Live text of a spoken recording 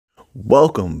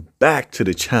Welcome back to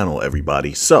the channel,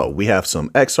 everybody. So we have some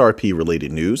XRP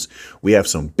related news. We have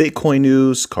some Bitcoin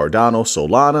news, Cardano,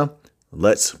 Solana.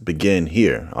 Let's begin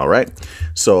here. All right.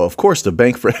 So, of course, the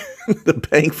Bank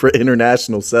for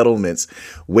International Settlements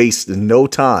wasted no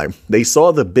time. They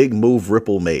saw the big move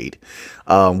Ripple made,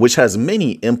 which has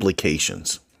many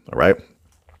implications. All right.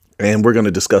 And we're going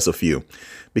to discuss a few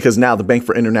because now the Bank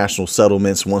for International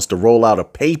Settlements wants to roll out a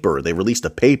paper. They released a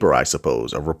paper, I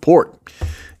suppose, a report.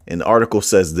 And the article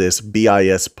says this: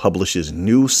 BIS publishes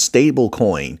new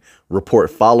stablecoin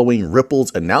report following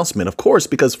Ripple's announcement. Of course,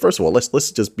 because first of all,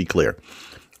 let's just be clear.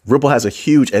 Ripple has a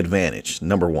huge advantage,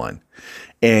 number one,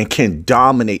 and can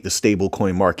dominate the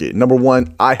stablecoin market. Number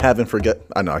one, I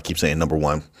know I keep saying number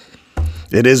one.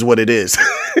 It is what it is.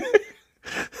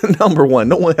 Number one,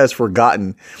 no one has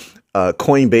forgotten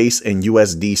Coinbase and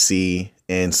USDC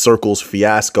and Circle's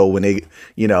fiasco when they,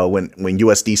 when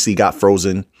USDC got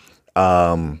frozen.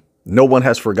 No one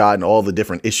has forgotten all the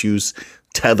different issues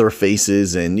Tether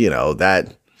faces, and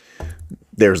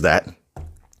there's that.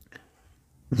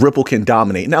 Ripple can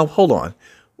dominate. Now, hold on.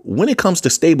 When it comes to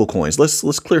stablecoins,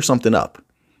 let's clear something up.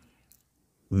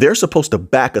 They're supposed to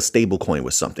back a stablecoin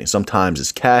with something. Sometimes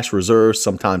it's cash reserves,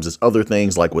 sometimes it's other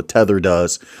things like what Tether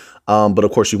does. But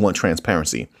of course, you want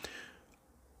transparency.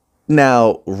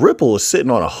 Now, Ripple is sitting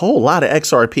on a whole lot of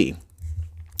XRP.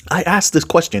 I asked this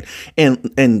question, and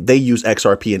they use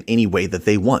XRP in any way that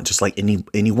they want, just like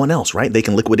anyone else, right? They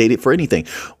can liquidate it for anything.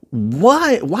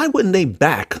 Why wouldn't they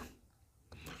back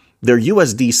their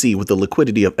USDC with the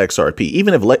liquidity of XRP?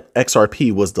 Even if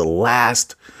XRP was the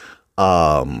last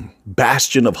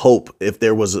bastion of hope, if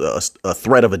there was a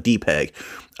threat of a depeg,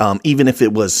 even if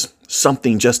it was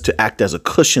something just to act as a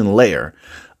cushion layer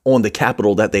on the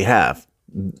capital that they have,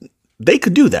 they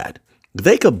could do that.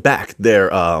 They could back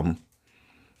their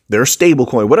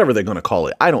stablecoin, whatever they're going to call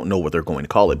it. I don't know what they're going to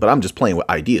call it, but I'm just playing with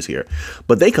ideas here.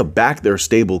 But they could back their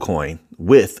stablecoin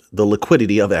with the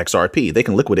liquidity of XRP. They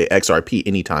can liquidate XRP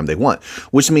anytime they want,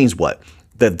 which means what?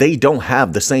 That they don't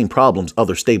have the same problems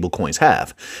other stablecoins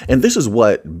have. And this is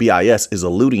what BIS is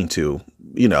alluding to,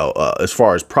 as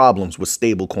far as problems with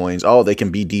stablecoins. Oh, they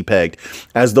can be depegged,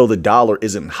 as though the dollar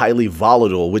isn't highly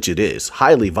volatile, which it is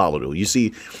highly volatile. You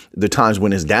see the times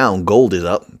when it's down, gold is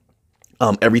up.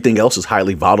 Everything else is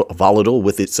highly volatile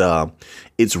with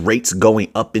its rates going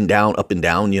up and down, and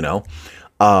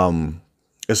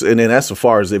then that's as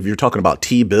far as if you're talking about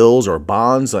T-bills or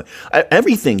bonds,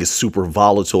 everything is super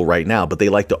volatile right now, but they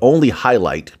like to only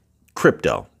highlight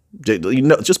crypto.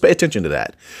 Just pay attention to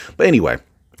that. But anyway,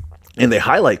 and they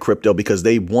highlight crypto because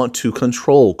they want to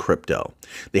control crypto.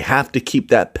 They have to keep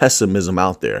that pessimism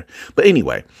out there. But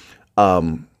anyway,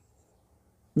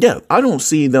 yeah, I don't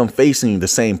see them facing the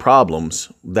same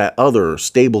problems that other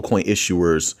stablecoin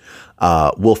issuers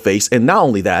will face. And not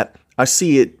only that, I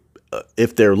see it,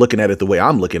 if they're looking at it the way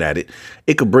I'm looking at it,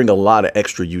 it could bring a lot of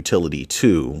extra utility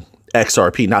to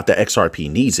XRP. Not that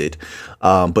XRP needs it,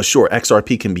 but sure,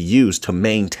 XRP can be used to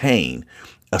maintain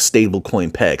a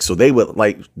stablecoin peg. So they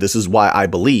would this is why I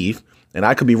believe, and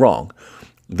I could be wrong,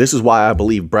 this is why I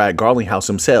believe Brad Garlinghouse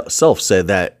himself said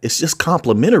that it's just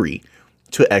complementary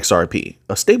to XRP.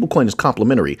 A stablecoin is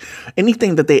complementary.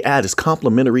 Anything that they add is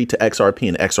complementary to XRP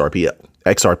and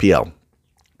XRPL.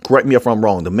 Correct me if I'm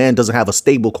wrong. The man doesn't have a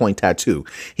stablecoin tattoo.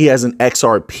 He has an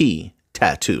XRP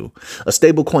tattoo. A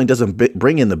stablecoin doesn't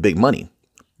bring in the big money,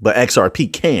 but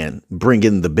XRP can bring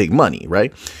in the big money,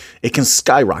 right? It can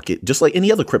skyrocket just like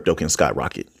any other crypto can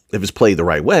skyrocket. If it's played the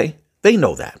right way, they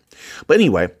know that. But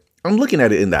anyway, I'm looking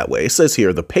at it in that way. It says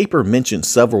here, the paper mentions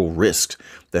several risks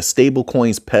that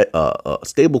stablecoins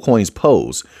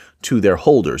pose to their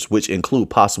holders, which include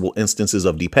possible instances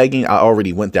of depegging. I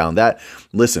already went down that.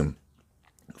 Listen,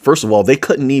 first of all, they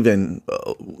couldn't even,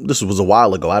 this was a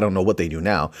while ago, I don't know what they do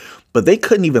now, but they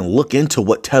couldn't even look into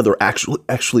what Tether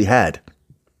actually had.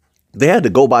 They had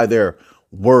to go by their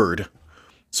word.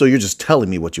 So you're just telling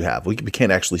me what you have. We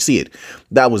can't actually see it.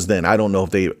 That was then. I don't know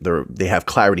if they have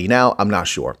clarity now. I'm not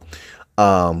sure.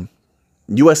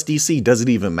 USDC doesn't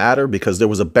even matter because there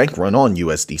was a bank run on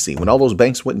USDC. When all those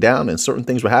banks went down and certain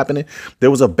things were happening, there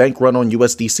was a bank run on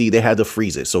USDC. They had to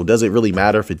freeze it. So does it really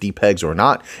matter if it depegs or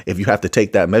not? If you have to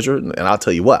take that measure, and I'll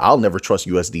tell you what, I'll never trust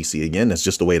USDC again. That's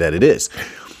just the way that it is.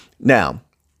 Now,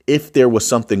 if there was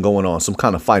something going on, some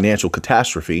kind of financial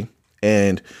catastrophe,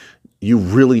 and you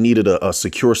really needed a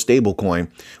secure stablecoin,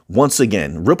 once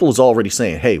again, Ripple is already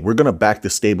saying, hey, we're going to back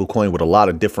this stablecoin with a lot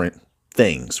of different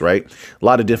things, right? A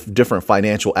lot of different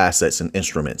financial assets and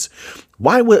instruments.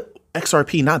 Why would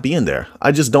XRP not be in there?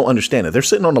 I just don't understand it. They're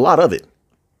sitting on a lot of it.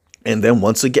 And then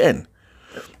once again,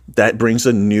 that brings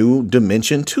a new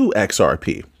dimension to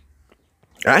XRP.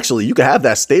 Actually, you can have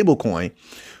that stablecoin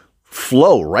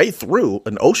flow right through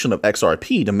an ocean of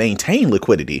XRP to maintain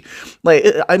liquidity. Like,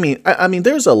 I mean,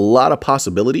 there's a lot of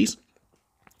possibilities.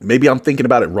 Maybe I'm thinking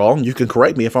about it wrong. You can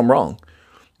correct me if I'm wrong.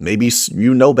 Maybe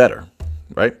you know better,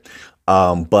 right?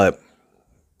 But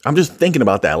I'm just thinking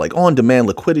about that, like on-demand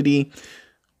liquidity.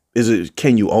 I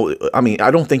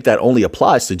don't think that only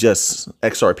applies to just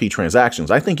XRP transactions.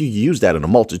 I think you use that in a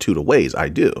multitude of ways. I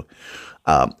do,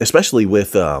 especially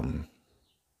with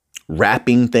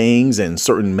wrapping things and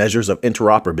certain measures of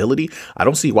interoperability. I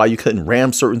don't see why you couldn't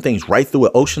ram certain things right through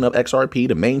an ocean of XRP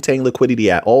to maintain liquidity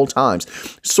at all times.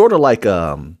 Sort of like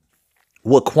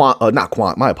what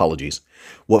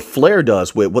Flare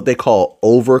does with what they call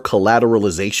over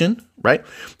collateralization, right?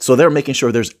 So they're making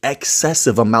sure there's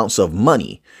excessive amounts of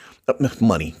value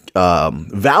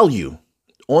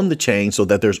on the chain so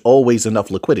that there's always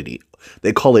enough liquidity.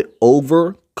 They call it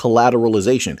over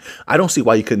collateralization. I don't see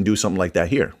why you couldn't do something like that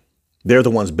here. They're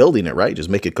the ones building it, right? Just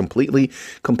make it completely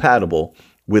compatible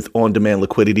with on-demand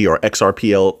liquidity or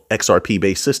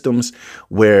XRP-based systems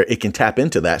where it can tap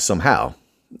into that somehow.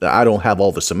 I don't have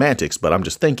all the semantics, but I'm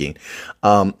just thinking.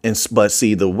 But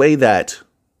see, the way that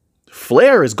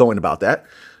Flare is going about that,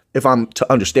 if I'm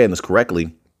to understand this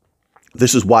correctly,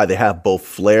 this is why they have both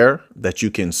Flare that you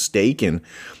can stake and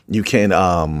you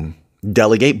can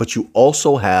delegate, but you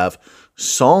also have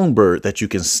Songbird that you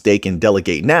can stake and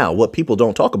delegate. Now, what people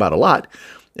don't talk about a lot,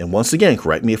 and once again,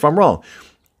 correct me if I'm wrong,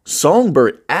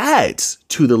 Songbird adds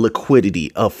to the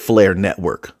liquidity of Flare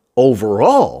network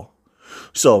overall.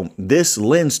 So this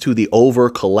lends to the over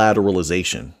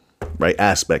collateralization, right,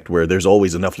 aspect where there's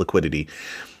always enough liquidity.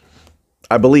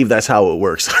 I believe that's how it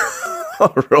works.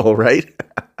 All right.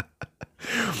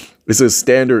 It says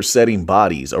standard setting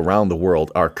bodies around the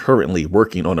world are currently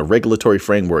working on a regulatory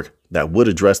framework that would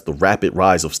address the rapid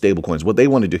rise of stablecoins. What they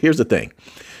want to do. Here's the thing.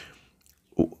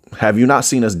 Have you not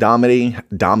seen us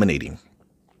dominating?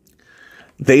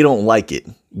 They don't like it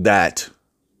that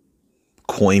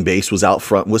Coinbase was out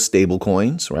front with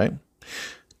stablecoins, right?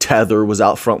 Tether was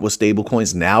out front with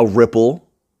stablecoins. Now Ripple.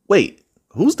 Wait,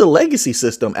 who's the legacy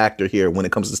system actor here when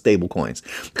it comes to stablecoins?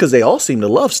 Because they all seem to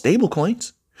love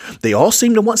stablecoins. They all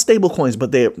seem to want stablecoins,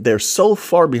 but they're so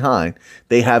far behind.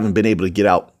 They haven't been able to get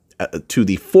out to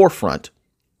the forefront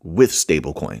with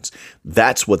stablecoins.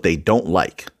 That's what they don't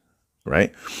like,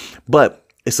 right? But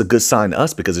it's a good sign to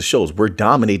us because it shows we're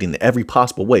dominating in every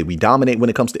possible way. We dominate when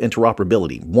it comes to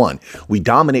interoperability. One, we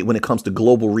dominate when it comes to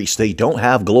global reach. They don't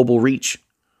have global reach.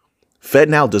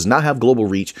 FedNow does not have global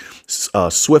reach.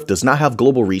 Swift does not have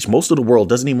global reach. Most of the world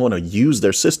doesn't even want to use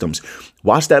their systems.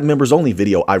 Watch that members only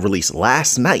video I released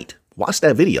last night. Watch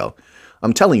that video.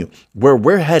 I'm telling you, where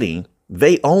we're heading,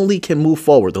 they only can move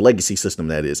forward. The legacy system,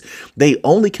 that is, they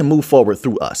only can move forward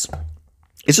through us.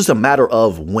 It's just a matter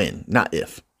of when, not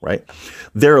if, right?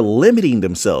 They're limiting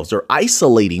themselves. They're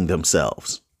isolating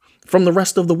themselves from the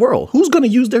rest of the world. Who's going to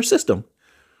use their system?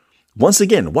 Once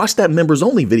again, watch that members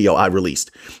only video I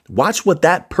released. Watch what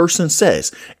that person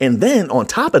says. And then on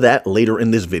top of that, later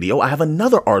in this video, I have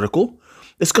another article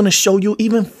that's going to show you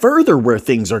even further where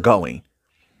things are going.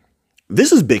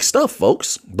 This is big stuff,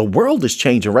 folks. The world is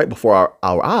changing right before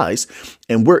our eyes,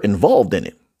 and we're involved in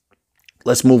it.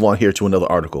 Let's move on here to another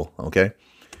article. Okay.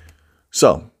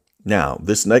 So now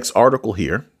this next article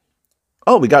here.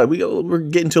 Oh, we're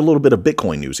getting to a little bit of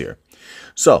Bitcoin news here.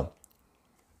 So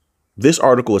this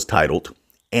article is titled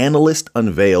Analyst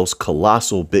Unveils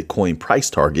Colossal Bitcoin Price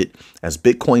Target as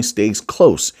Bitcoin Stays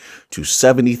Close to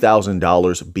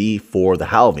 $70,000 before the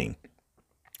halving.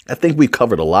 I think we've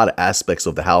covered a lot of aspects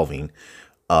of the halving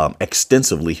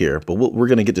extensively here, but we're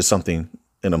going to get to something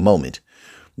in a moment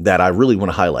that I really want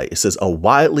to highlight. It says a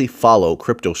widely followed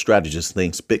crypto strategist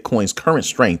thinks Bitcoin's current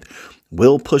strength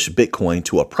will push Bitcoin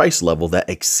to a price level that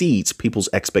exceeds people's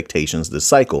expectations this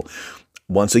cycle.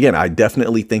 Once again, I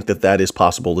definitely think that is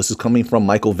possible. This is coming from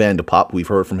Michael Vanderpop. We've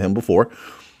heard from him before.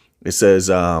 It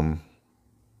says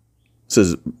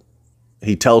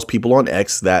he tells people on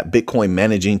X that Bitcoin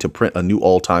managing to print a new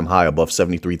all-time high above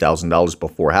 $73,000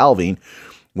 before halving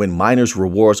when miners'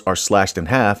 rewards are slashed in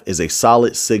half is a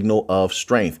solid signal of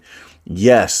strength.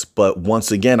 Yes, but once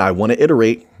again, I want to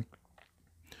iterate.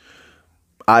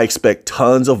 I expect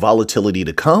tons of volatility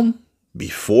to come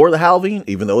before the halving,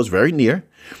 even though it's very near,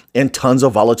 and tons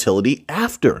of volatility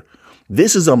after.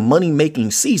 This is a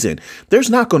money-making season. There's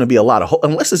not going to be a lot of,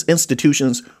 unless it's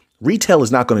institutions, retail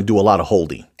is not going to do a lot of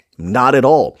holding. Not at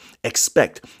all.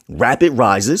 Expect rapid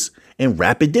rises and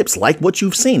rapid dips like what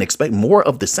you've seen. Expect more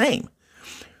of the same.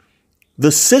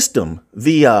 The system,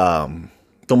 the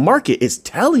market is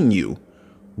telling you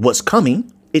what's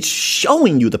coming. It's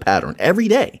showing you the pattern every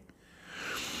day.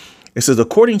 It says,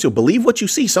 according to believe what you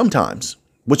see sometimes.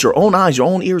 What your own eyes, your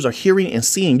own ears are hearing and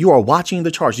seeing. You are watching the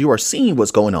charts. You are seeing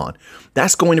what's going on.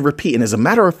 That's going to repeat. And as a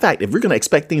matter of fact, if you're going to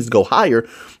expect things to go higher,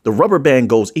 the rubber band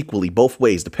goes equally both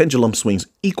ways. The pendulum swings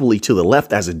equally to the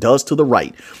left as it does to the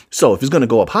right. So if it's going to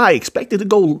go up high, expect it to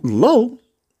go low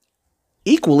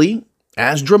equally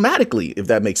as dramatically, if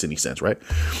that makes any sense, right?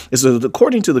 It says,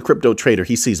 according to the crypto trader,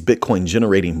 he sees Bitcoin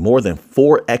generating more than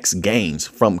 4x gains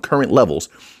from current levels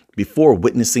before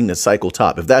witnessing the cycle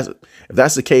top. If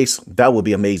that's the case, that would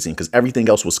be amazing because everything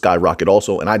else will skyrocket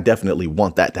also. And I definitely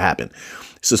want that to happen.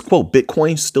 It says, quote,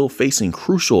 Bitcoin still facing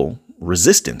crucial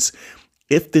resistance.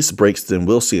 If this breaks, then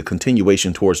we'll see a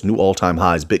continuation towards new all-time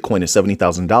highs. Bitcoin is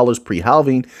 $70,000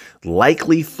 pre-halving,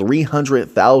 likely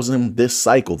 300,000 this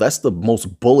cycle. That's the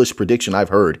most bullish prediction I've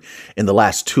heard in the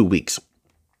last 2 weeks.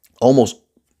 Almost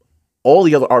all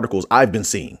the other articles I've been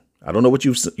seeing, I don't know what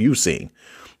you've seen,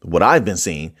 what I've been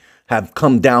seeing have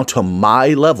come down to my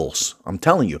levels. I'm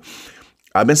telling you,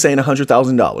 I've been saying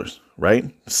 $100,000,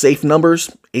 right? Safe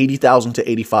numbers, 80,000 to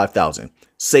 85,000.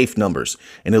 Safe numbers.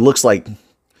 And it looks like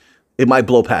it might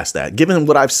blow past that. Given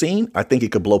what I've seen, I think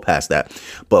it could blow past that.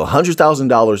 But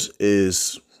 $100,000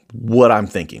 is what I'm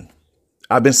thinking.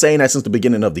 I've been saying that since the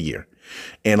beginning of the year.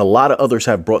 And a lot of others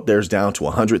have brought theirs down to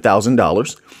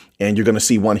 $100,000. And you're going to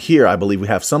see one here. I believe we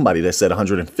have somebody that said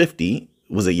 150.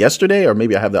 Was it yesterday? Or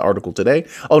maybe I have that article today.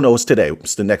 Oh, no, it's today.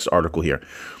 It's the next article here.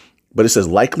 But it says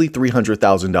likely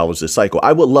 $300,000 this cycle.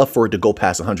 I would love for it to go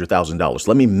past $100,000.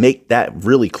 Let me make that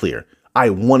really clear.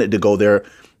 I want it to go there.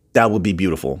 That would be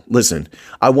beautiful. Listen,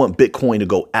 I want Bitcoin to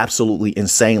go absolutely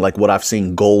insane like what I've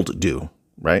seen gold do,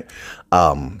 right?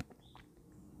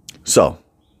 So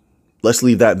let's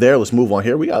leave that there. Let's move on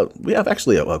here. We have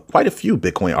actually quite a few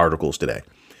Bitcoin articles today.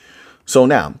 So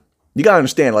now, you got to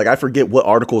understand, like, I forget what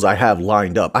articles I have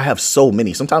lined up. I have so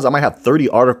many. Sometimes I might have 30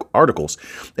 articles,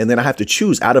 and then I have to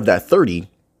choose out of that 30,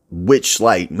 which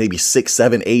like maybe 6,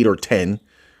 7, 8, or 10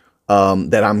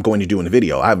 that I'm going to do in the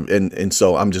video. And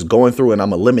so I'm just going through and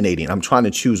I'm eliminating. I'm trying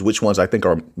to choose which ones I think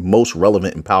are most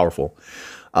relevant and powerful.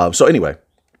 So anyway,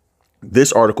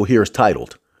 this article here is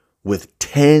titled, with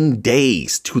 10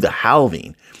 days to the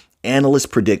halving, analysts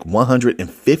predict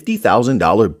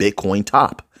 $150,000 Bitcoin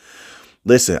top.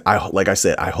 Listen, like I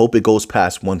said, I hope it goes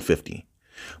past 150,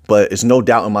 but it's no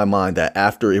doubt in my mind that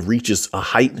after it reaches a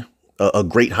height, a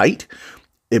great height,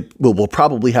 it will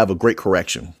probably have a great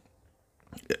correction.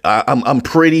 I'm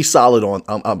pretty solid on,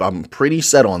 I'm pretty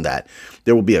set on that.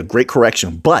 There will be a great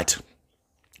correction, but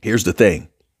here's the thing.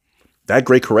 That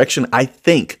great correction, I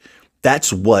think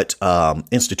that's what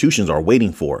institutions are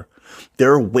waiting for.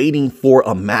 They're waiting for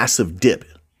a massive dip.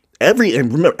 And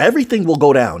remember, everything will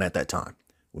go down at that time.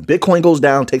 When Bitcoin goes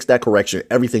down, takes that correction,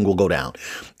 everything will go down.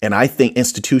 And I think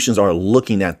institutions are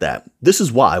looking at that. This is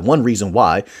why, one reason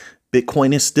why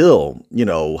Bitcoin is still,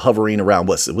 hovering around,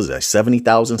 what was it,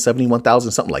 70,000,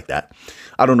 71,000, something like that.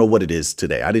 I don't know what it is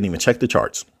today. I didn't even check the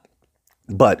charts.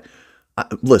 But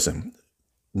listen,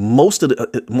 most of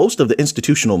the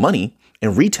institutional money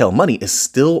and retail money is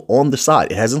still on the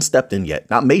side. It hasn't stepped in yet,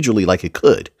 not majorly like it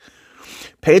could.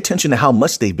 Pay attention to how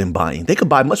much they've been buying. They could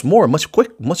buy much more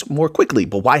quickly,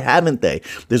 but why haven't they?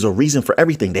 There's a reason for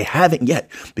everything. They haven't yet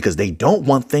because they don't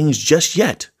want things just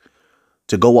yet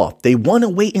to go off. They want to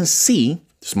wait and see.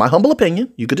 This is my humble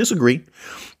opinion. You could disagree.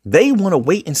 They want to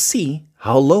wait and see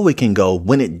how low it can go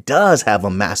when it does have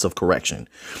a massive correction.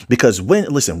 Because when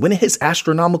it hits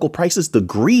astronomical prices, the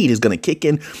greed is going to kick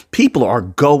in. People are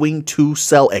going to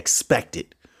sell. Expect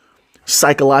it.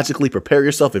 Psychologically prepare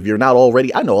yourself if you're not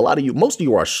already. I know a lot of you, most of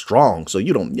you are strong, so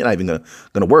you're not even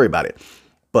gonna worry about it.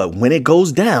 But when it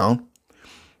goes down,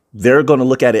 they're going to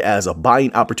look at it as a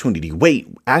buying opportunity. Wait,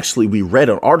 actually, we read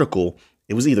an article.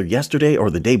 It was either yesterday or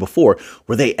the day before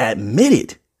where they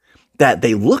admitted that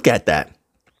they look at that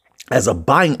as a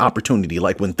buying opportunity,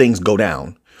 like when things go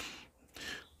down.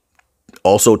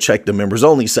 Also check the members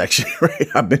only section, right?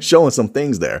 I've been showing some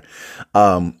things there.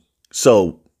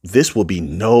 So this will be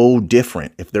no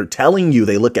different. If they're telling you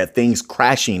they look at things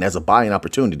crashing as a buying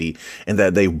opportunity and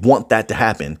that they want that to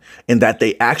happen and that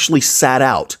they actually sat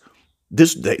out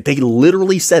this, they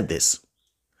literally said this,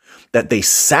 that they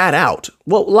sat out.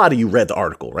 Well, a lot of you read the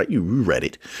article, right? You read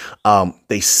it.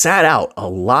 They sat out a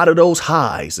lot of those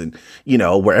highs and,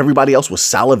 where everybody else was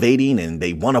salivating and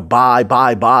they want to buy.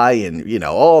 And,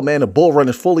 oh man, the bull run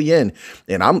is fully in.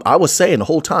 And I was saying the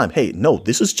whole time, hey, no,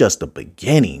 this is just the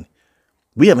beginning.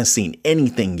 We haven't seen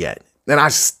anything yet. And I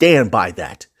stand by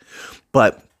that.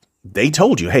 But they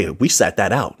told you, hey, we sat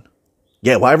that out.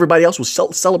 Yeah, while everybody else was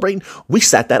celebrating, we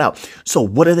sat that out. So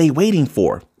what are they waiting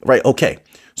for? Right. OK,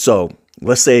 so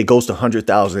let's say it goes to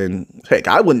 100,000. Heck,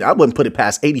 I wouldn't put it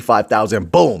past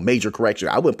 85,000. Boom, major correction.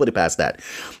 I wouldn't put it past that.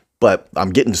 But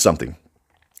I'm getting to something.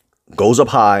 Goes up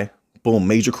high. Boom,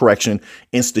 major correction.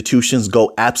 Institutions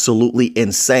go absolutely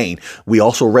insane. We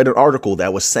also read an article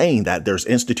that was saying that there's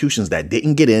institutions that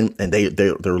didn't get in, and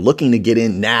they're looking to get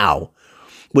in now,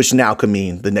 which now could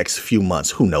mean the next few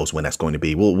months. Who knows when that's going to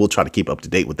be? We'll try to keep up to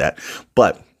date with that.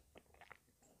 But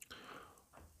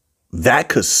that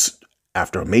could,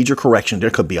 after a major correction,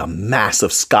 there could be a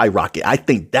massive skyrocket. I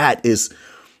think that is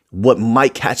what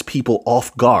might catch people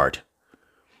off guard.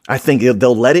 I think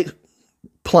they'll let it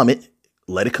plummet,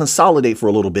 let it consolidate for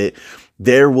a little bit.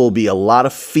 There will be a lot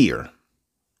of fear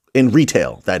in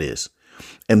retail, that is.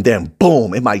 And then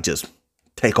boom, it might just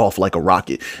take off like a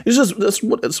rocket. That's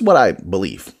what I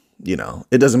believe. You know,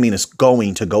 it doesn't mean it's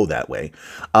going to go that way.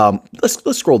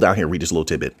 Let's scroll down here and read this little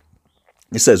tidbit.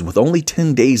 It says, with only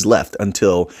 10 days left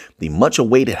until the much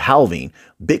awaited halving,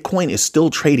 Bitcoin is still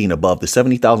trading above the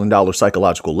 $70,000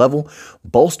 psychological level,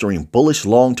 bolstering bullish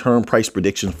long-term price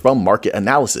predictions from market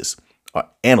analysts.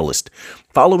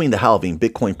 Following the halving,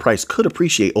 Bitcoin price could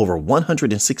appreciate over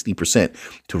 160%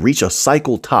 to reach a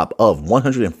cycle top of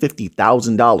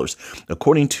 $150,000,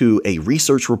 according to a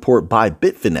research report by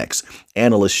Bitfinex,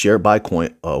 analysts shared by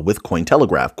with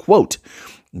Cointelegraph. Quote,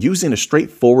 using a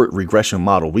straightforward regression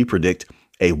model, we predict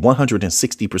a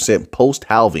 160%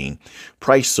 post-halving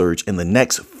price surge in the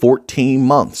next 14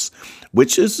 months,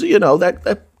 which is,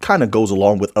 that kind of goes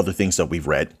along with other things that we've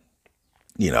read,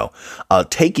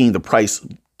 taking the price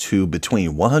to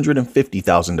between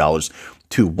 $150,000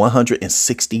 to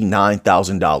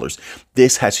 $169,000.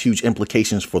 This has huge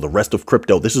implications for the rest of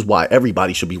crypto. This is why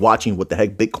everybody should be watching what the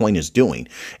heck Bitcoin is doing.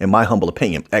 In my humble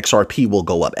opinion, XRP will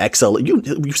go up.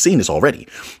 You've seen this already.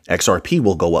 XRP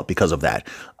will go up because of that.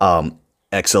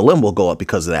 XLM will go up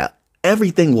because of that.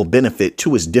 Everything will benefit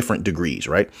to its different degrees,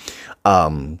 right?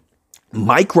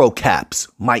 Micro caps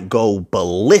might go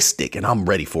ballistic, and I'm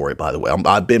ready for it, by the way.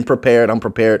 I've been prepared. I'm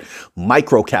prepared.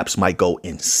 Micro caps might go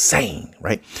insane,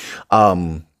 right?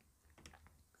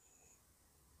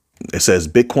 It says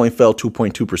Bitcoin fell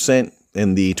 2.2%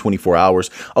 in the 24 hours.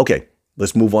 Okay,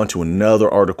 let's move on to another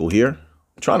article here.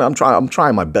 I'm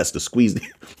trying my best to squeeze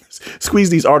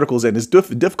these articles in. It's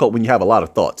difficult when you have a lot of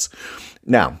thoughts.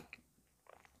 Now,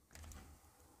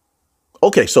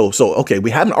 okay, so we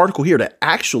have an article here that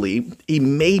actually he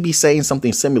may be saying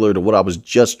something similar to what I was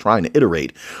just trying to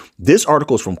iterate. This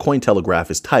article is from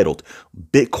Cointelegraph. Is titled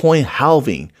 "Bitcoin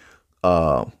Halving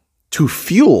to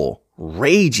Fuel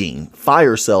Raging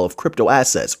Fire Sale of Crypto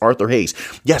Assets." Arthur Hayes.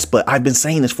 Yes, but I've been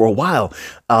saying this for a while.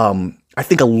 I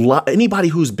think anybody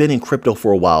who's been in crypto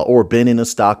for a while or been in the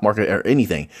stock market or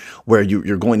anything where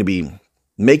you're going to be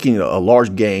making a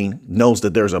large gain knows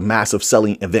that there's a massive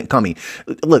selling event coming.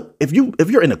 Look, if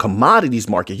you're in a commodities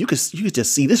market, you could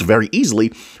just see this very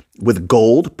easily with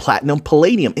gold, platinum,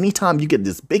 palladium. Anytime you get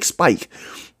this big spike,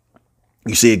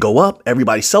 you see it go up,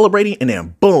 everybody's celebrating, and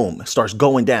then boom, it starts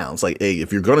going down. It's like, hey,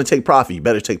 if you're going to take profit, you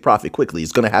better take profit quickly.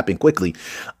 It's going to happen quickly.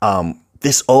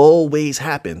 This always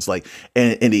happens, and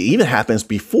it even happens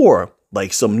before.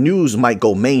 Like some news might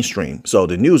go mainstream. So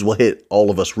the news will hit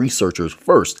all of us researchers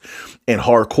first, and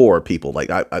hardcore people, the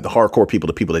hardcore people,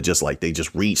 the people that they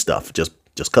just read stuff just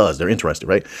cause they're interested,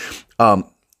 right?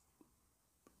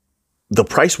 The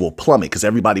price will plummet because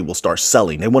everybody will start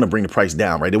selling. They want to bring the price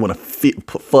down, right? They want to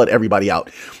flood everybody out.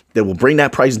 They will bring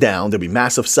that price down. There'll be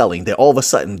massive selling. Then all of a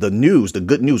sudden the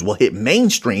good news will hit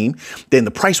mainstream. Then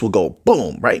the price will go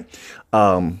boom, right?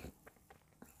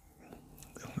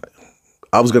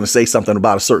 I was going to say something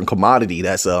about a certain commodity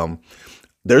that's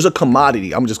there's a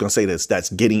commodity. I'm just going to say that's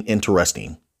getting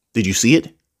interesting. Did you see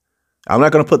it? I'm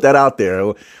not going to put that out there.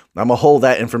 I'm going to hold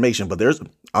that information, but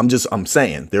I'm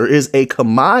saying there is a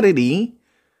commodity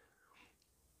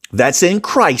that's in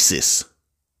crisis.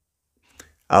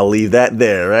 I'll leave that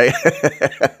there, right?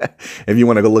 If you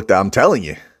want to go look that, I'm telling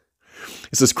you.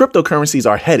 It says cryptocurrencies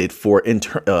are headed for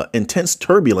intense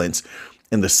turbulence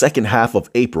in the second half of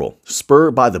April,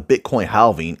 spurred by the Bitcoin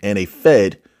halving and a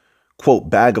Fed, quote,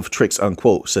 bag of tricks,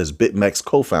 unquote, says BitMEX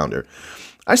co-founder.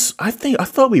 I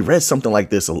thought we read something like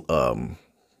this the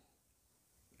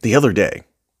other day.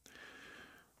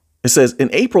 It says in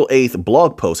April 8th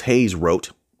blog post, Hayes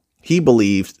wrote, he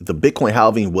believed the Bitcoin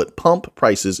halving would pump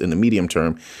prices in the medium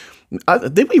term.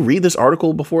 Did we read this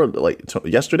article before,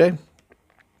 yesterday?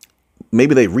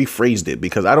 Maybe they rephrased it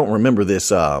because I don't remember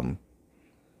this,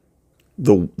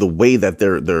 the way that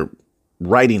they're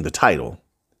writing the title.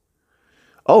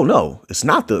 Oh no, it's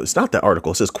not that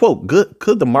article. It says, quote,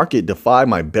 could the market defy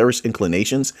my bearish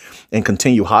inclinations and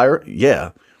continue higher?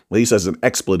 Yeah. Well, he says an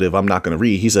expletive I'm not going to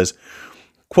read. He says,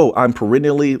 Quote, I'm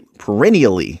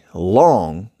perennially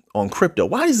long on crypto.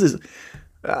 Why is this?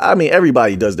 I mean,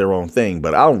 everybody does their own thing,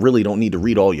 but I really don't need to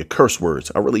read all your curse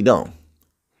words. I really don't.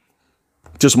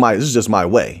 This is just my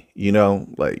way, you know,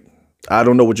 like, I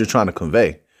don't know what you're trying to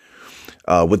convey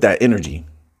with that energy,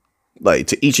 like,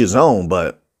 to each his own,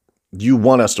 but you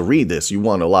want us to read this. You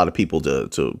want a lot of people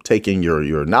to take in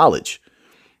your knowledge.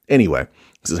 Anyway,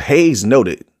 this is Hayes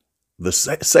noted the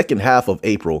second half of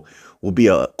April will be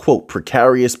a, quote,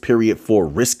 precarious period for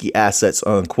risky assets,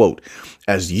 unquote,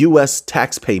 as U.S.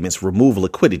 tax payments remove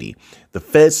liquidity. The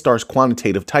Fed starts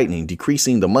quantitative tightening,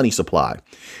 decreasing the money supply.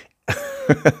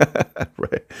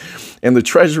 Right. And the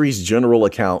Treasury's general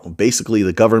account, basically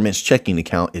the government's checking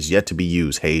account, is yet to be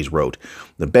used, Hayes wrote.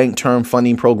 The bank term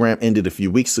funding program ended a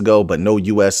few weeks ago, but no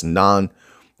U.S.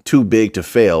 too big to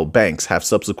fail banks have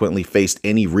subsequently faced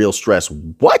any real stress.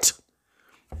 What?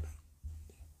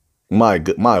 My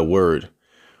word.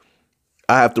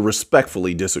 I have to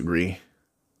respectfully disagree.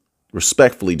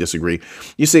 Respectfully disagree.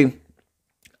 You see,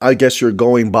 I guess you're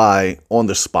going by on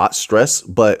the spot stress,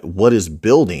 but what is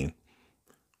building?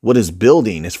 What is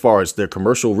building as far as their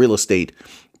commercial real estate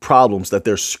problems that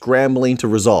they're scrambling to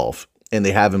resolve and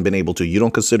they haven't been able to? You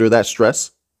don't consider that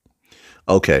stress?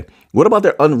 Okay. What about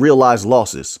their unrealized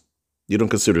losses? You don't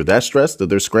consider that stress, that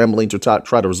they're scrambling to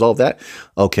try to resolve that?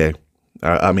 Okay.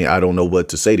 I mean, I don't know what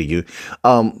to say to you.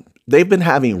 They've been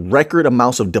having record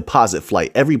amounts of deposit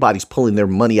flight. Everybody's pulling their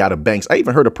money out of banks. I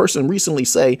even heard a person recently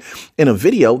say in a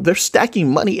video, they're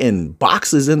stacking money in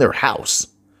boxes in their house,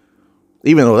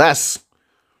 even though that's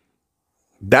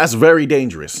very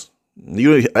dangerous.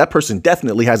 That person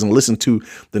definitely hasn't listened to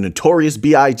the Notorious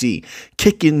B.I.G.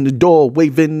 Kicking the door,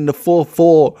 waving the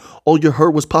 4-4. All you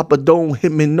heard was Papa, don't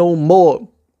hit me no more.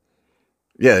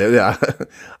 Yeah.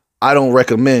 I don't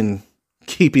recommend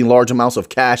keeping large amounts of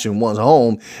cash in one's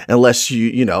home unless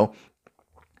you know,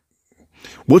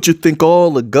 what you think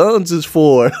all the guns is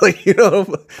for, like, you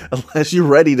know, unless you're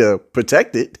ready to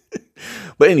protect it.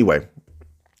 But anyway,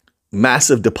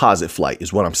 massive deposit flight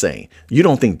is what I'm saying. You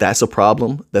don't think that's a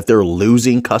problem, that they're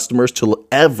losing customers to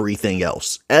everything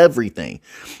else? Everything.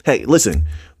 Hey, listen,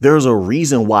 there's a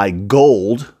reason why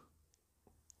gold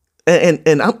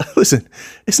and listen,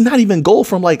 it's not even gold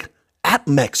from like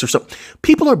AppMex or something.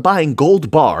 People are buying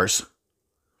gold bars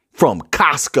from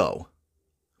Costco,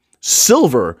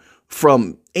 silver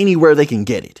from anywhere they can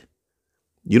get it.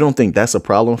 You don't think that's a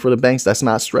problem for the banks? That's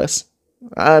not stress?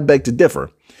 I beg to differ.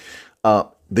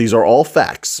 These are all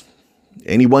facts.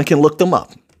 Anyone can look them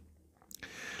up.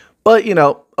 But, you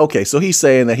know, okay, so he's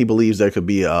saying that he believes there could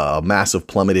be a massive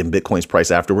plummet in Bitcoin's price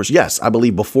afterwards. Yes, I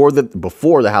believe before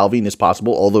the halving is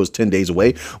possible, although it's 10 days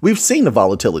away. We've seen the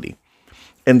volatility.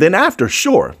 And then after,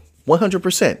 sure,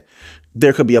 100%,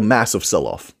 there could be a massive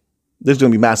sell-off. There's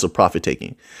going to be massive profit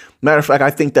taking. Matter of fact, I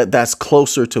think that that's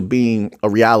closer to being a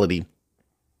reality.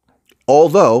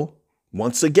 Although,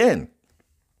 once again,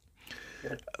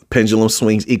 pendulum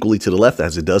swings equally to the left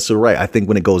as it does to the right. I think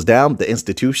when it goes down, the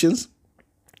institutions,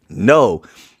 no,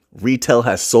 retail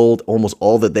has sold almost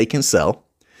all that they can sell.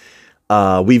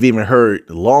 We've even heard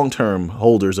long-term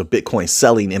holders of Bitcoin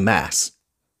selling en masse.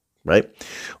 Right?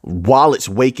 Wallets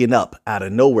waking up out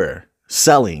of nowhere,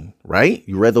 selling, right?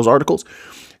 You read those articles?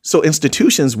 So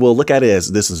institutions will look at it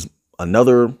as this is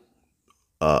another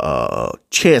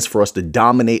chance for us to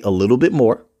dominate a little bit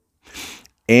more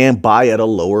and buy at a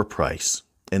lower price.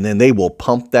 And then they will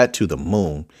pump that to the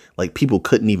moon like people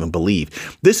couldn't even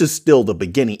believe. This is still the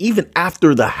beginning. Even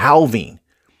after the halving,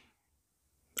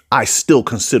 I still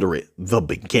consider it the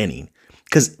beginning.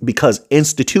 Because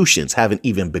institutions haven't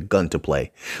even begun to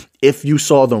play. If you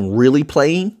saw them really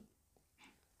playing,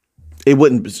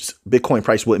 Bitcoin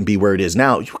price wouldn't be where it is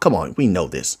now. Come on, we know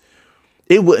this.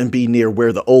 It wouldn't be near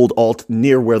where the old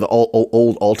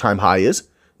all-time high is.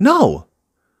 No,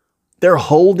 they're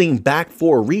holding back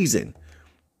for a reason.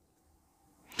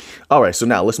 All right, so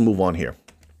now let's move on here.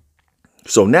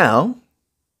 So now,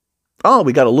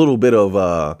 we got a little bit of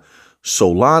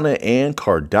Solana and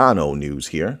Cardano news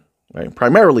here. Right?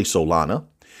 Primarily Solana.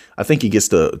 I think he gets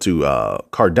to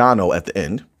Cardano at the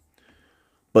end.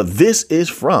 But this is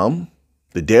from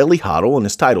the Daily Hodl and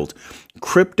it's titled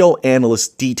Crypto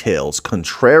Analyst Details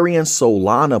Contrarian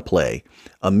Solana Play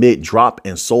Amid Drop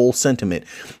in Sol Sentiment.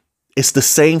 It's the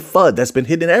same FUD that's been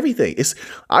hitting everything.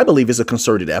 I believe it's a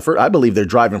concerted effort. I believe they're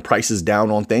driving prices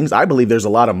down on things. I believe there's a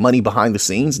lot of money behind the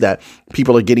scenes that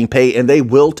people are getting paid and they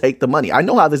will take the money. I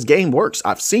know how this game works.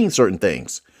 I've seen certain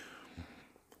things.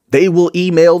 They will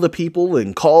email the people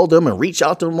and call them and reach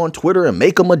out to them on Twitter and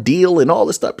make them a deal and all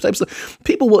this type of stuff.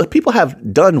 People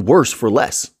have done worse for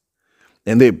less.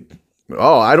 And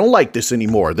Oh, I don't like this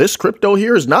anymore. This crypto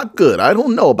here is not good. I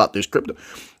don't know about this crypto.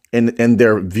 And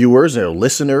their viewers, their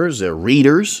listeners, their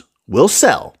readers will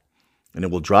sell. And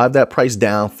it will drive that price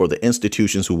down for the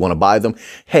institutions who want to buy them.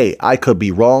 Hey, I could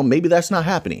be wrong. Maybe that's not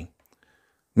happening.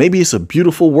 Maybe it's a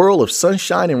beautiful world of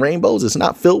sunshine and rainbows. It's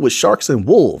not filled with sharks and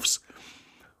wolves.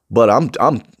 But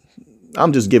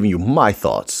I'm just giving you my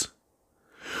thoughts.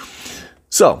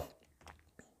 So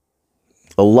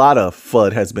a lot of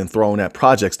FUD has been thrown at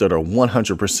projects that are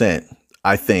 100%,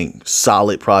 I think,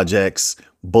 solid projects,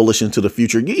 bullish into the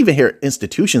future. You even hear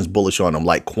institutions bullish on them,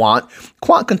 like Quant.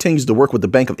 Quant continues to work with the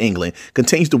Bank of England,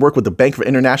 continues to work with the Bank for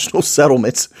International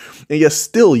Settlements, and yet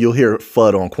still you'll hear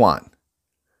FUD on Quant.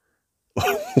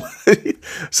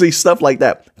 See, stuff like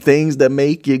that. Things that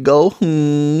make you go,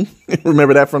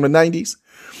 Remember that from the 90s?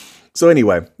 So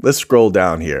anyway, let's scroll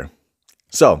down here.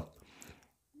 So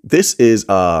this is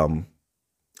a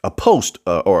post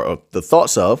or the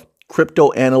thoughts of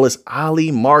crypto analyst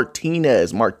Ali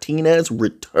Martinez. Martinez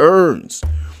returns.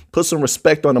 Put some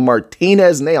respect on the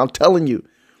Martinez name. I'm telling you,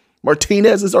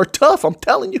 Martinez's are tough. I'm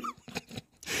telling you.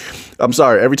 I'm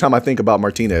sorry. Every time I think about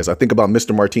Martinez, I think about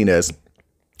Mr. Martinez.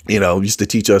 You know, used to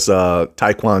teach us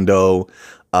Taekwondo.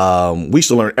 We used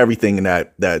to learn everything in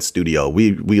that studio.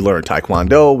 We learned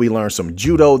Taekwondo. We learned some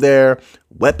judo there,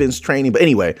 weapons training. But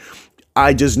anyway,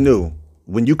 I just knew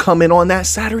when you come in on that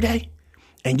Saturday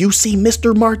and you see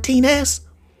Mr. Martinez,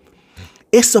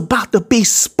 it's about to be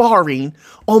sparring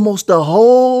almost the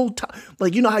whole time.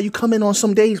 Like, you know how you come in on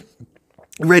some days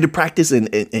ready to practice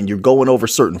and you're going over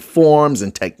certain forms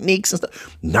and techniques and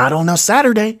stuff. Not on a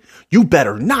Saturday. You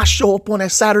better not show up on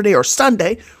that Saturday or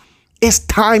Sunday. It's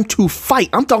time to fight.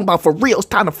 I'm talking about for real. It's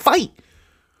time to fight.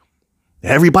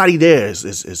 Everybody there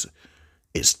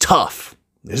is tough.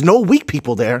 There's no weak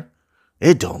people there.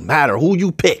 It don't matter who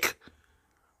you pick.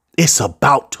 It's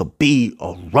about to be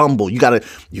a rumble. You gotta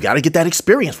get that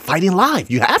experience fighting live.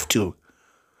 You have to.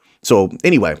 So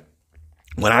anyway,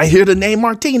 when I hear the name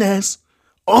Martinez,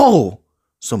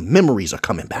 some memories are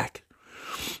coming back.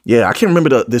 Yeah, I can't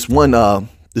remember this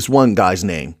one guy's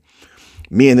name.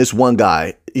 Me and this one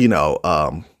guy, you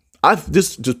know,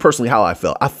 just personally how I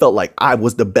felt. I felt like I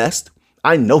was the best.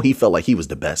 I know he felt like he was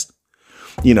the best.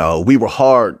 You know, we were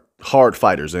hard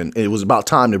fighters, and it was about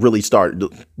time to really start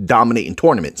dominating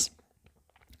tournaments.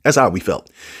 That's how we felt.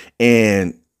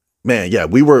 And man, yeah,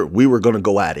 we were going to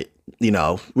go at it. You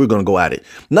know, we were going to go at it.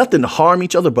 Nothing to harm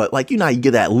each other, but like, you know, how you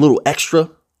get that little extra,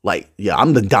 like, yeah,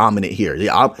 I'm the dominant here.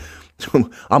 Yeah, I'm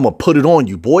going to put it on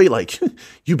you, boy. Like,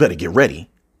 you better get ready.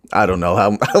 I don't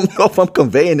know if I'm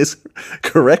conveying this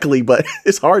correctly, but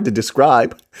it's hard to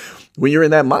describe when you're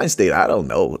in that mind state. I don't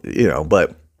know, you know,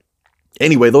 but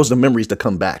anyway, those are the memories that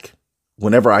come back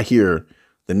whenever I hear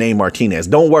the name Martinez.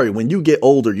 Don't worry. When you get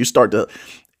older, you start to,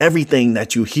 everything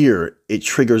that you hear, it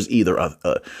triggers either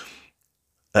a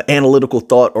analytical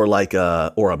thought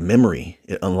or a memory.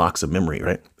 It unlocks a memory,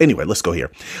 right? Anyway, let's go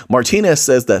here. Martinez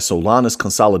says that Solana's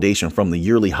consolidation from the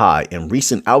yearly high and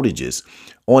recent outages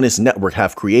on its network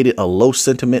have created a low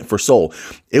sentiment for Sol.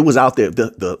 It was out there.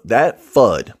 That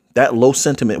FUD, that low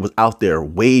sentiment was out there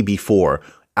way before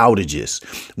outages.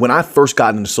 When I first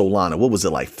got into Solana, what was it,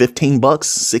 like $15,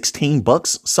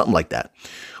 $16, something like that?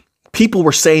 People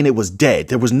were saying it was dead.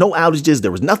 There was no outages.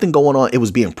 There was nothing going on. It was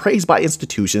being praised by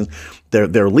institutions.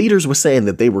 Their leaders were saying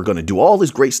that they were going to do all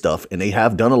this great stuff, and they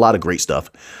have done a lot of great stuff.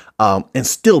 And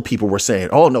still people were saying,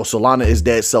 oh, no, Solana is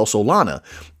dead. Sell Solana.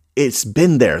 It's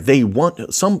been there.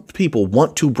 Some people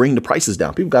want to bring the prices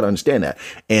down. People got to understand that.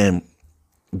 And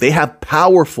they have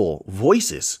powerful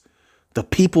voices. The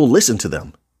people listen to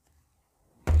them.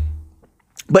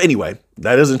 But anyway,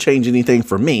 that doesn't change anything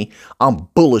for me. I'm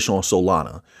bullish on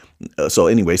Solana. So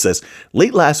anyway, it says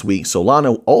late last week,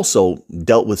 Solana also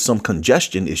dealt with some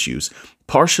congestion issues,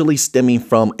 partially stemming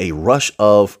from a rush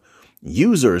of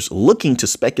users looking to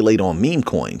speculate on meme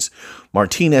coins.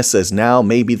 Martinez says now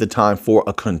may be the time for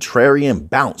a contrarian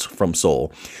bounce from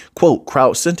Sol. Quote,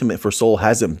 crowd sentiment for Sol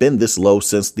hasn't been this low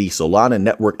since the Solana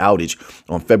network outage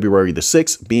on February the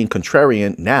 6th. Being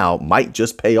contrarian now might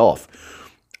just pay off.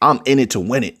 I'm in it to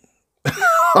win it.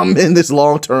 I'm in this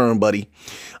long term, buddy.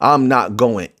 I'm not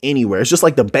going anywhere. It's just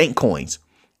like the bank coins.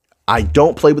 I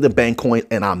don't play with the bank coin,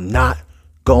 and I'm not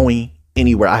going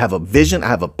anywhere. I have a vision. I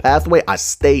have a pathway. I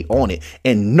stay on it.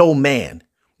 And no man,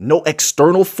 no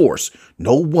external force,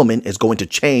 no woman is going to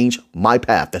change my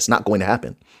path. That's not going to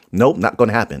happen. Nope, not going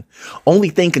to happen. Only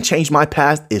thing can change my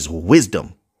path is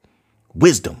wisdom.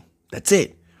 Wisdom. That's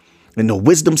it. And the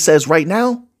wisdom says right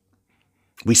now,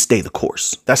 we stay the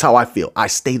course. That's how I feel. I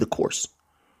stay the course.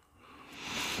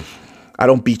 I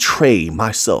don't betray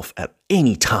myself at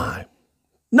any time.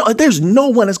 No, there's no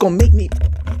one that's going to make me.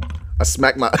 I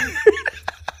smacked my.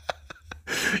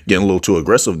 Getting a little too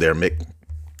aggressive there, Mick.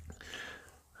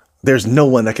 There's no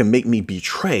one that can make me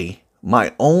betray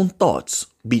my own thoughts,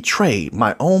 betray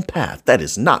my own path. That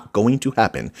is not going to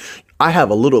happen. I have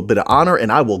a little bit of honor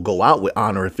and I will go out with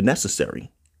honor if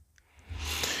necessary.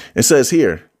 It says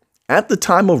here, at the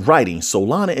time of writing,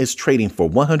 Solana is trading for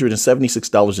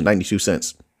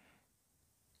 $176.92.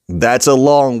 That's a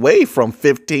long way from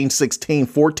 15, 16,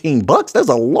 14 bucks. That's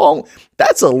a long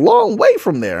way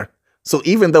from there. So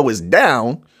even though it's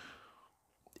down,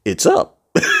 it's up.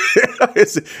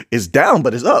 it's down,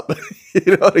 but it's up.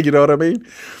 You know what I mean?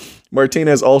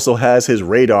 Martinez also has his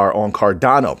radar on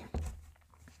Cardano.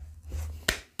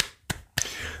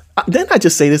 Didn't I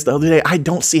just say this the other day? I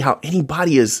don't see how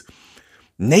anybody is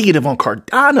negative on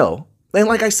Cardano. And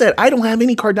like I said, I don't have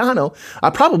any Cardano. I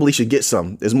probably should get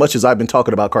some, as much as I've been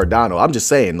talking about Cardano. I'm just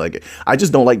saying, like, I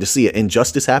just don't like to see an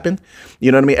injustice happen.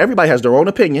 You know what I mean? Everybody has their own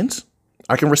opinions.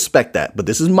 I can respect that, but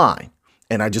this is mine.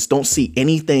 And I just don't see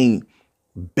anything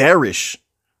bearish.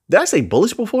 Did I say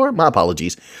bullish before? My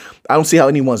apologies. I don't see how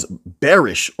anyone's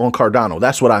bearish on Cardano.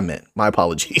 That's what I meant. My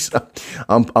apologies.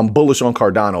 I'm bullish on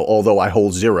Cardano, although I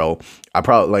hold zero.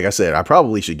 Like I said, I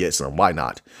probably should get some. Why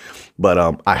not?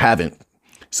 But I haven't.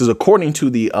 This is according to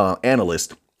the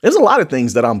Analyst. There's a lot of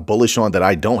things that I'm bullish on that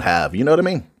I don't have. You know what I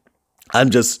mean? I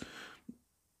just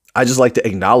like to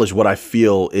acknowledge what I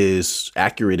feel is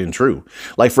accurate and true.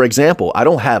 Like, for example, I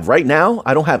don't have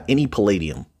any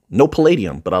palladium. No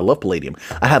palladium, but I love palladium.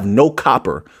 I have no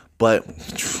copper, but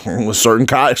with certain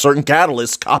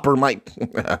catalysts,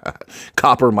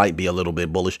 copper might be a little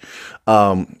bit bullish.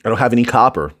 I don't have any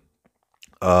copper.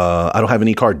 I don't have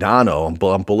any Cardano.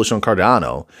 I'm bullish on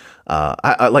Cardano.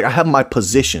 I have my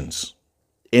positions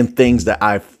in things that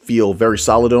I feel very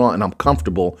solid on, and I'm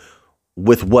comfortable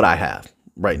with what I have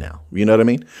right now. You know what I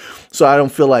mean? So I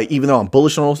don't feel like, even though I'm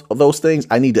bullish on those things,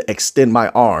 I need to extend my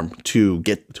arm to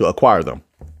acquire them.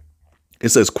 It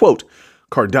says, quote,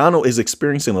 Cardano is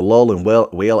experiencing a lull in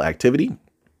whale activity,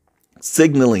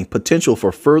 signaling potential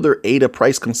for further ADA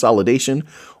price consolidation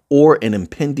or an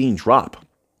impending drop.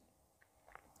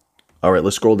 All right,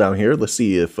 let's scroll down here. Let's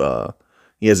see if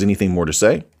he has anything more to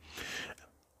say. It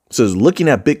says, looking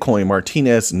at Bitcoin,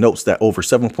 Martinez notes that over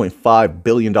 $7.5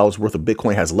 billion worth of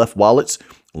Bitcoin has left wallets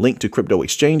linked to crypto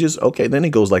exchanges. Okay, then it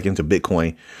goes like into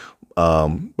Bitcoin.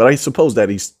 But I suppose that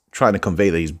he's trying to convey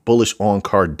that he's bullish on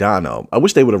Cardano. I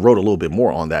wish they would have wrote a little bit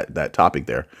more on that topic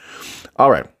there.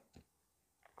 All right.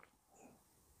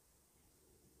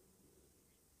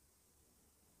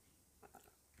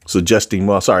 Suggesting,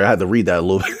 well, sorry, I had to read that a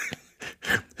little bit.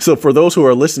 So for those who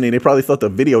are listening, they probably thought the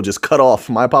video just cut off.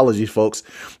 My apologies, folks.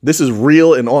 This is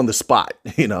real and on the spot.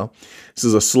 You know, this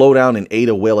is a slowdown in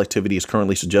ADA whale activity is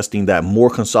currently suggesting that more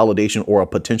consolidation or a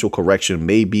potential correction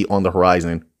may be on the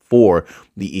horizon for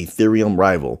the Ethereum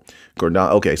rival.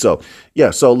 Cardano. Okay, so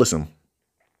yeah, so listen.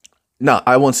 Now,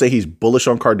 I won't say he's bullish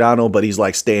on Cardano, but he's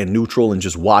like staying neutral and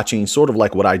just watching, sort of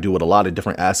like what I do with a lot of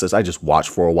different assets. I just watch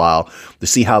for a while to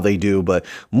see how they do, but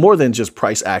more than just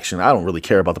price action. I don't really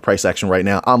care about the price action right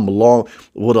now. I'm long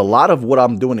with a lot of what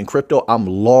I'm doing in crypto. I'm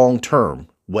long term,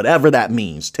 whatever that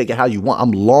means. Take it how you want.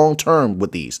 I'm long term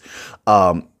with these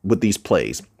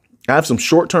plays. I have some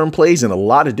short term plays in a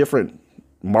lot of different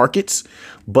markets,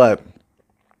 but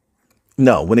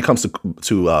no, when it comes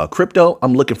to crypto,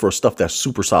 I'm looking for stuff that's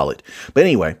super solid. But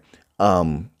anyway,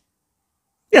 yeah,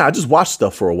 I just watch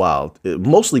stuff for a while,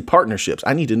 mostly partnerships.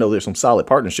 I need to know there's some solid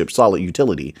partnerships, solid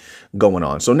utility going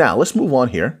on. So now let's move on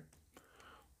here.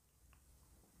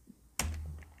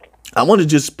 I want to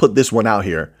just put this one out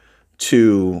here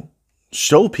to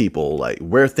show people like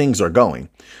where things are going.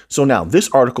 So now this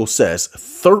article says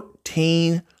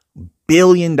 $13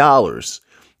 billion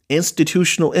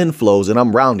institutional inflows, and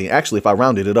I'm rounding. Actually, if I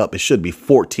rounded it up, it should be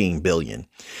 14 billion.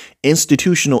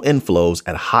 Institutional inflows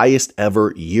at highest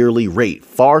ever yearly rate,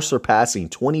 far surpassing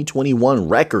 2021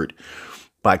 record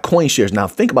by CoinShares. Now,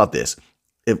 think about this.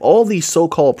 If all these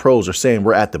so-called pros are saying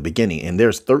we're at the beginning and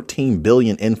there's 13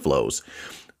 billion inflows,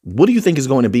 what do you think is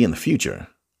going to be in the future?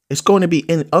 It's going to be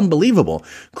unbelievable.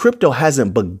 Crypto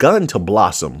hasn't begun to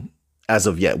blossom as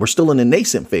of yet. We're still in a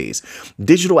nascent phase.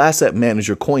 Digital asset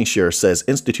manager CoinShares says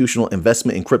institutional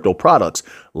investment in crypto products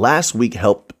last week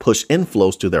helped push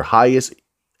inflows to their highest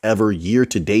ever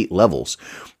year-to-date levels.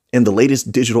 In the latest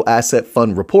digital asset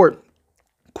fund report,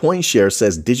 CoinShares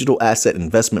says digital asset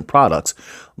investment products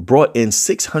brought in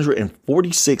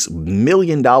 $646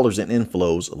 million in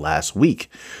inflows last week.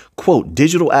 Quote,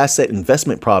 digital asset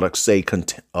investment products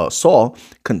saw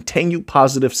continued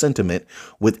positive sentiment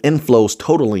with inflows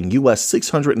totaling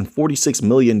 $646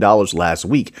 million last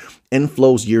week.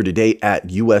 Inflows year to date at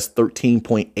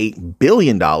 $13.8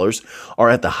 billion are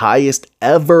at the highest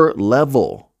ever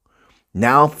level,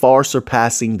 now far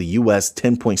surpassing the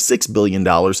 $10.6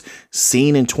 billion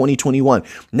seen in 2021.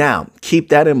 Now, keep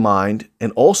that in mind,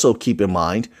 and also keep in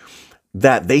mind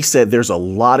that they said there's a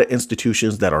lot of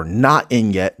institutions that are not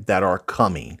in yet that are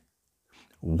coming.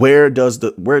 Where does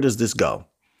this go?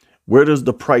 Where does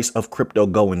the price of crypto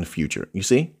go in the future? You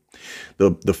see,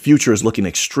 the future is looking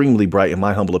extremely bright, in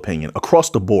my humble opinion, across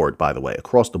the board, by the way,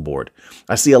 across the board.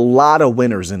 I see a lot of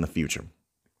winners in the future.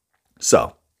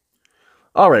 So,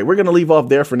 all right, we're going to leave off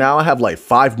there for now. I have like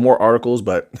 5 more articles,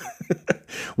 but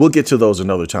we'll get to those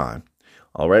another time.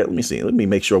 All right, let me see. Let me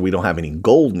make sure we don't have any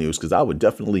gold news, because I would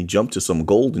definitely jump to some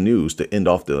gold news to end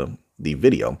off the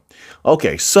video.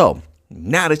 Okay, so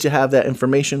now that you have that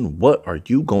information, what are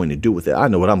you going to do with it? I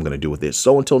know what I'm going to do with it.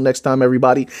 So until next time,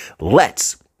 everybody,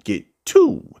 let's get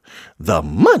to the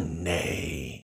money.